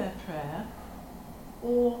say their prayer,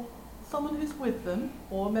 or someone who's with them,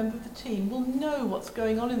 or a member of the team, will know what's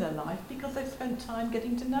going on in their life because they've spent time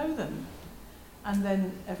getting to know them. And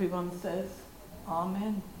then everyone says,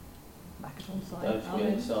 Amen. Back it on side. Don't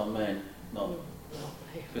forget it's Amen, not.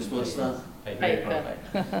 Because what's that? Amen.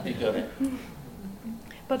 You got it.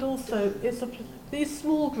 But also, these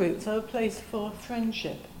small groups are a place for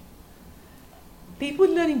friendship. People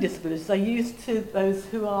with learning disabilities are used to those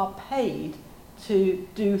who are paid to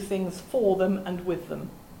do things for them and with them.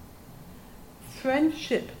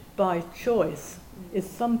 Friendship by choice is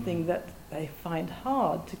something that they find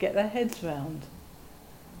hard to get their heads round.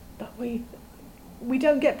 But we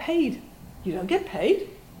don't get paid. You don't get paid?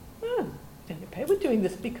 No, you don't get paid. We're doing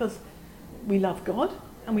this because we love God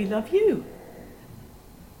and we love you.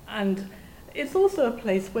 And it's also a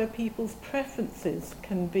place where people's preferences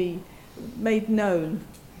can be made known.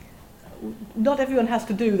 Not everyone has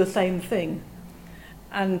to do the same thing.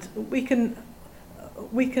 And we can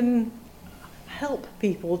help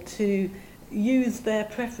people to use their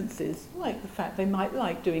preferences, like the fact they might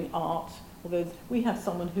like doing art. Although we have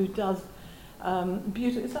someone who does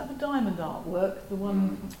beautiful, is that the diamond artwork? The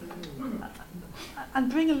one,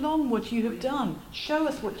 and bring along what you have done. Show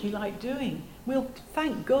us what you like doing. We'll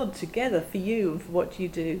thank God together for you and for what you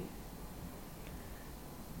do.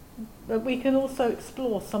 But we can also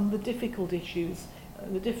explore some of the difficult issues,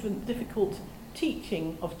 the difficult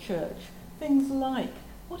teaching of church. Things like,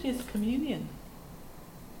 what is communion?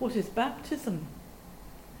 What is baptism?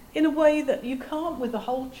 In a way that you can't with the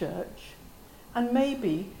whole church, and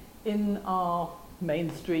maybe in our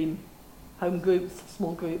mainstream home groups,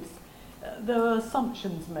 small groups, there are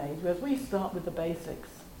assumptions made, whereas we start with the basics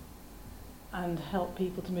and help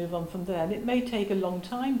people to move on from there. And it may take a long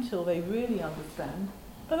time till they really understand,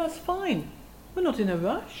 but that's fine. We're not in a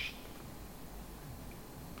rush.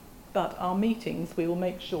 But our meetings, we will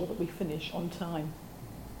make sure that we finish on time.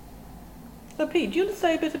 So Pete, do you want to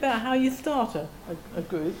say a bit about how you start a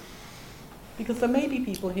group? Because there may be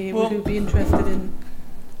people here who would be interested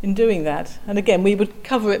in doing that. And again, we would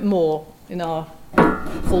cover it more in our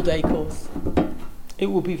full day course. It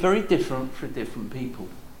will be very different for different people.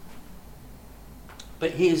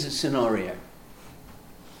 But here's a scenario.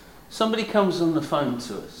 Somebody comes on the phone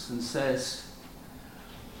to us and says,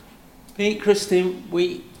 Pete, Christine,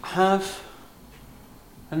 we have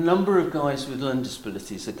a number of guys with learning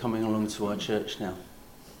disabilities that are coming along to our church now.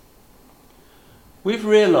 We've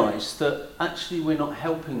realised that actually we're not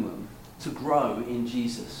helping them to grow in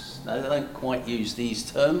Jesus. Now, they don't quite use these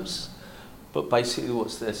terms, but basically what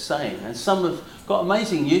they're saying. And some have got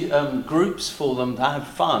amazing groups for them to have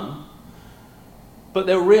fun, but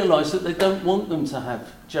they'll realise that they don't want them to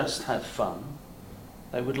just have fun.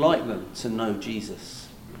 They would like them to know Jesus.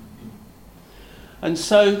 And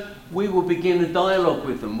so we will begin a dialogue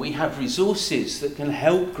with them. We have resources that can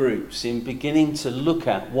help groups in beginning to look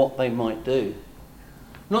at what they might do.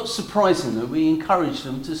 Not surprisingly, we encourage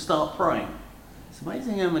them to start praying. It's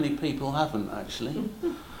amazing how many people haven't, actually.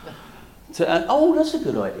 That's a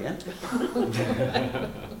good idea.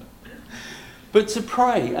 But to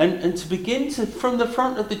pray and to begin to, from the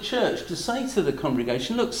front of the church, to say to the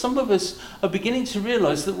congregation, look, some of us are beginning to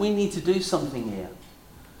realise that we need to do something here.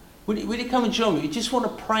 Will you come and join me? We just want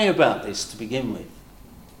to pray about this to begin with.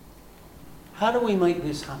 How do we make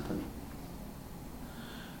this happen?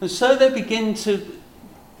 And so they begin to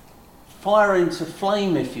fire into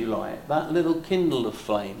flame, if you like, that little kindle of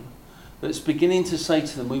flame that's beginning to say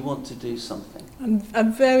to them, we want to do something.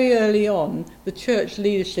 And very early on, the church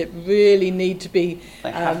leadership really need to be...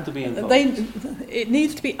 They have to be involved. It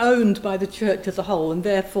needs to be owned by the church as a whole, and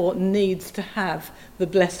therefore needs to have the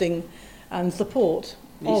blessing and support.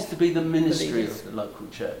 It needs to be the ministry of the local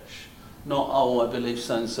church, not, I believe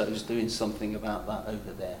so-and-so is doing something about that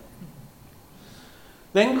over there.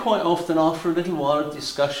 Then quite often, after a little while of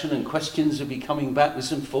discussion and questions will be coming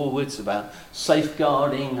backwards and forwards about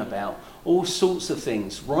safeguarding, about all sorts of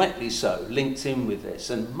things, rightly so, linked in with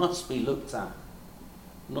this and must be looked at.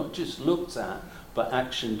 Not just looked at, but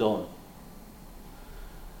actioned on.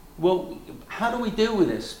 Well, how do we deal with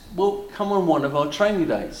this? Well, come on one of our training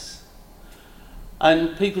days.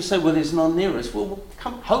 And people say, well, there's none near us. Well,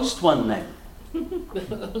 come host one then.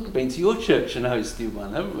 Been to your church and hosted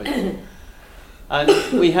one, haven't we?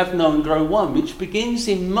 And we have Know and Grow 1, which begins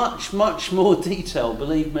in much, much more detail,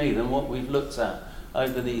 believe me, than what we've looked at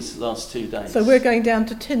over these last 2 days. So we're going down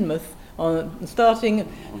to Teignmouth starting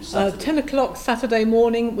on 10 o'clock Saturday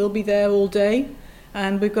morning. We'll be there all day.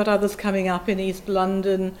 And we've got others coming up in East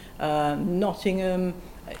London, Nottingham.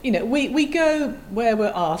 You know, we go where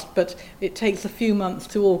we're asked, but it takes a few months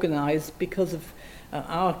to organise because of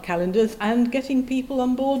our calendars and getting people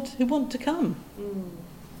on board who want to come.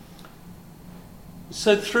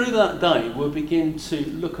 So through that day, we'll begin to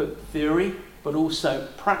look at theory, but also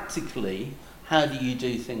practically, how do you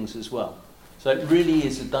do things as well? So it really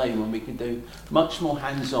is a day when we can do much more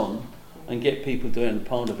hands-on and get people doing a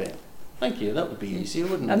part of it. Thank you, that would be easier,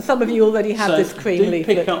 wouldn't it? And some of you already have this cream leaflet.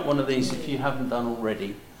 So do pick up one of these if you haven't done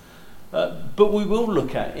already. But we will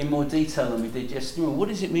look at, in more detail than we did yesterday, what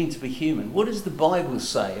does it mean to be human? What does the Bible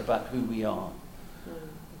say about who we are?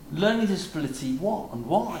 Learning disability, what and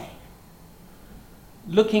why?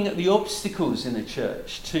 Looking at the obstacles in a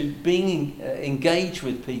church to being engaged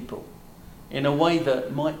with people in a way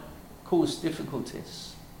that might cause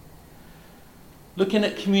difficulties. Looking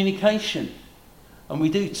at communication, and we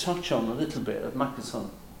do touch on a little bit of Makaton.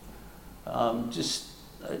 Just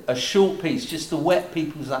a short piece, just to whet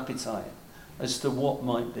people's appetite as to what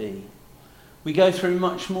might be. We go through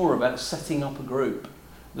much more about setting up a group,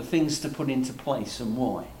 the things to put into place and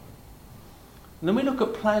why. And then we look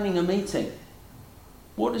at planning a meeting.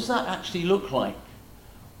 What does that actually look like?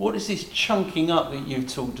 What does this chunking up that you've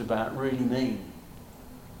talked about really mean?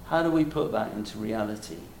 How do we put that into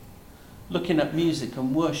reality? Looking at music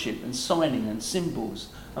and worship and signing and symbols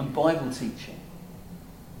and Bible teaching.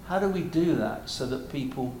 How do we do that so that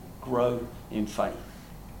people grow in faith?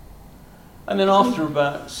 And then after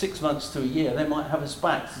about 6 months to a year, they might have us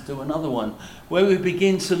back to do another one where we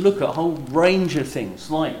begin to look at a whole range of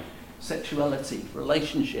things like sexuality,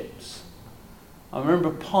 relationships. I remember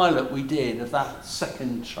a pilot we did of that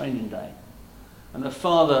second training day. And a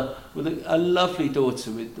father with a lovely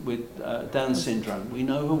daughter with Down syndrome. We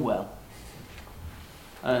know her well.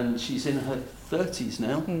 And she's in her 30s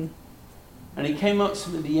now. And he came up to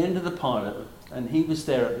me at the end of the pilot, and he was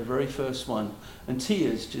there at the very first one, and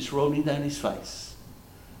tears just rolling down his face.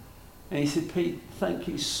 And he said, Pete, thank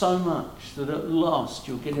you so much that at last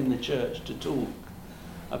you'll get in the church to talk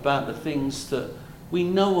about the things that We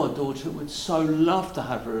know our daughter would so love to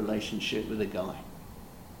have a relationship with a guy.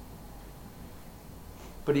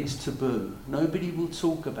 But it's taboo. Nobody will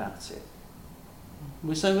talk about it.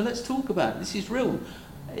 We're saying, well, let's talk about it. This is real.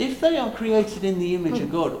 If they are created in the image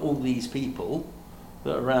of God, all these people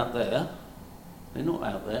that are out there, they're not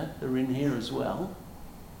out there, they're in here as well,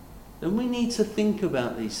 then we need to think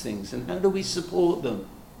about these things and how do we support them?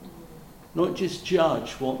 Not just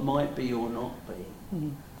judge what might be or not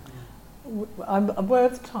be. I'm aware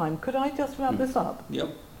of time. Could I just wrap this up? Yep.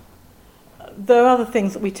 There are other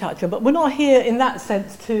things that we touch on, but we're not here in that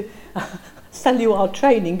sense to sell you our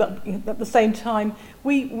training, but at the same time,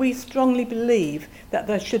 we strongly believe that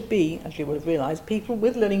there should be, as you will have realised, people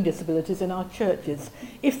with learning disabilities in our churches.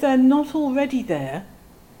 If they're not already there,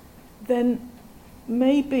 then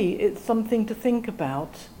maybe it's something to think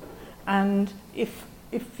about. And if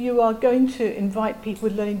you are going to invite people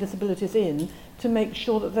with learning disabilities in, to make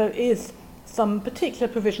sure that there is some particular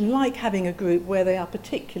provision, like having a group where they are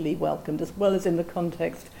particularly welcomed, as well as in the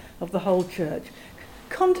context of the whole church.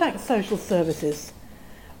 Contact social services.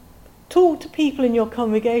 Talk to people in your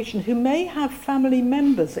congregation who may have family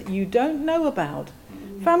members that you don't know about.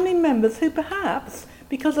 Family members who perhaps,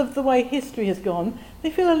 because of the way history has gone, they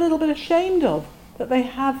feel a little bit ashamed of that they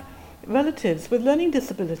have relatives with learning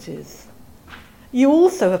disabilities. You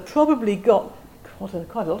also have probably got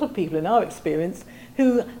quite a lot of people in our experience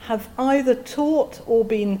who have either taught or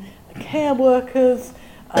been care workers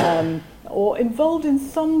or involved in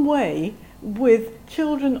some way with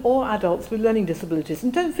children or adults with learning disabilities.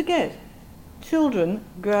 And don't forget, children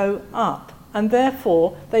grow up, and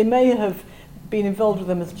therefore they may have been involved with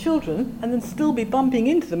them as children and then still be bumping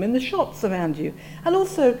into them in the shops around you. And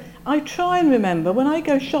also, I try and remember when I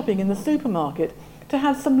go shopping in the supermarket to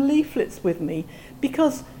have some leaflets with me,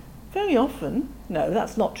 because very often, no,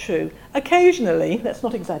 that's not true, occasionally, let's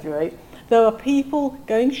not exaggerate, there are people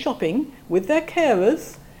going shopping with their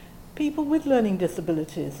carers, people with learning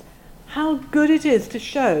disabilities. How good it is to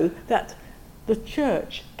show that the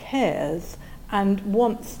church cares and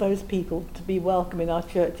wants those people to be welcome in our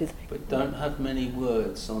churches. But don't have many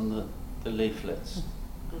words on the leaflets.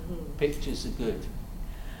 Pictures are good.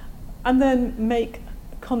 And then make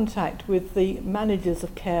contact with the managers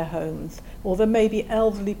of care homes, or there may be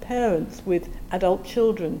elderly parents with adult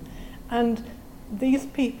children. And these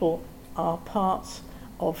people are parts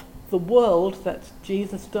of the world that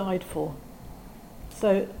Jesus died for.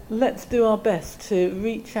 So let's do our best to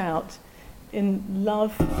reach out in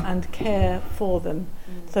love and care for them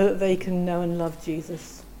so that they can know and love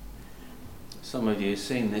Jesus. Some of you have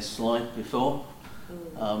seen this slide before.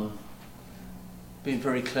 Been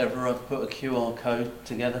very clever. I've put a QR code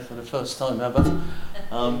together for the first time ever,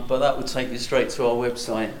 but that will take you straight to our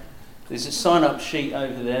website. There's a sign-up sheet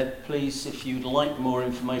over there. Please, if you'd like more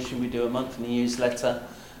information, we do a monthly newsletter,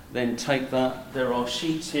 then take that. There are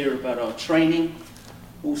sheets here about our training,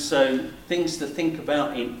 also things to think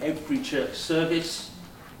about in every church service,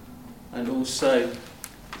 and also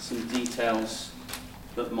some details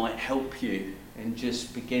that might help you in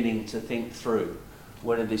just beginning to think through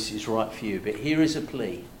whether this is right for you. But here is a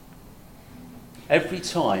plea. Every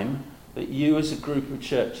time that you as a group of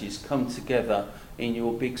churches come together in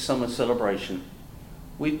your big summer celebration,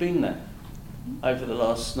 we've been there over the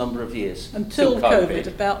last number of years. Until COVID,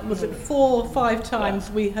 about, was it 4 or 5 times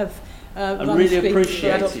we have run really speaks for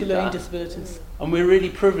appreciated adults with learning that. disabilities. And we're really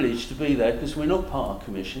privileged to be there because we're not part of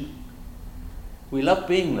commission. We love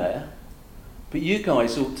being there, but you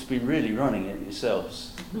guys ought to be really running it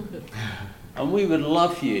yourselves. And we would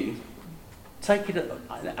love you. Take it.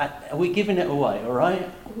 Are we giving it away? All right.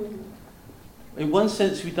 In one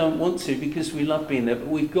sense, we don't want to because we love being there, but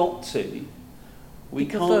we've got to. We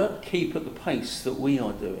can't keep at the pace that we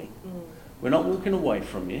are doing. We're not walking away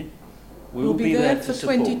from you. We'll be there for to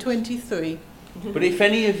support. 2023. But if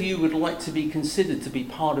any of you would like to be considered to be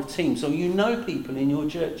part of teams, or you know people in your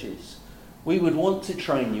churches, we would want to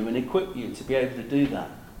train you and equip you to be able to do that.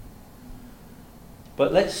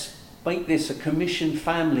 But let's make this a commission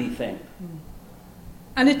family thing.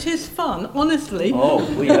 And it is fun, honestly.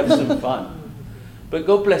 Oh, we have some fun. But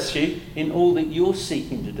God bless you in all that you're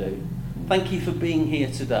seeking to do. Thank you for being here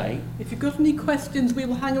today. If you've got any questions, we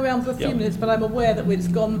will hang around for a few minutes, but I'm aware that it's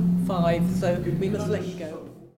gone 5, so we must let you go.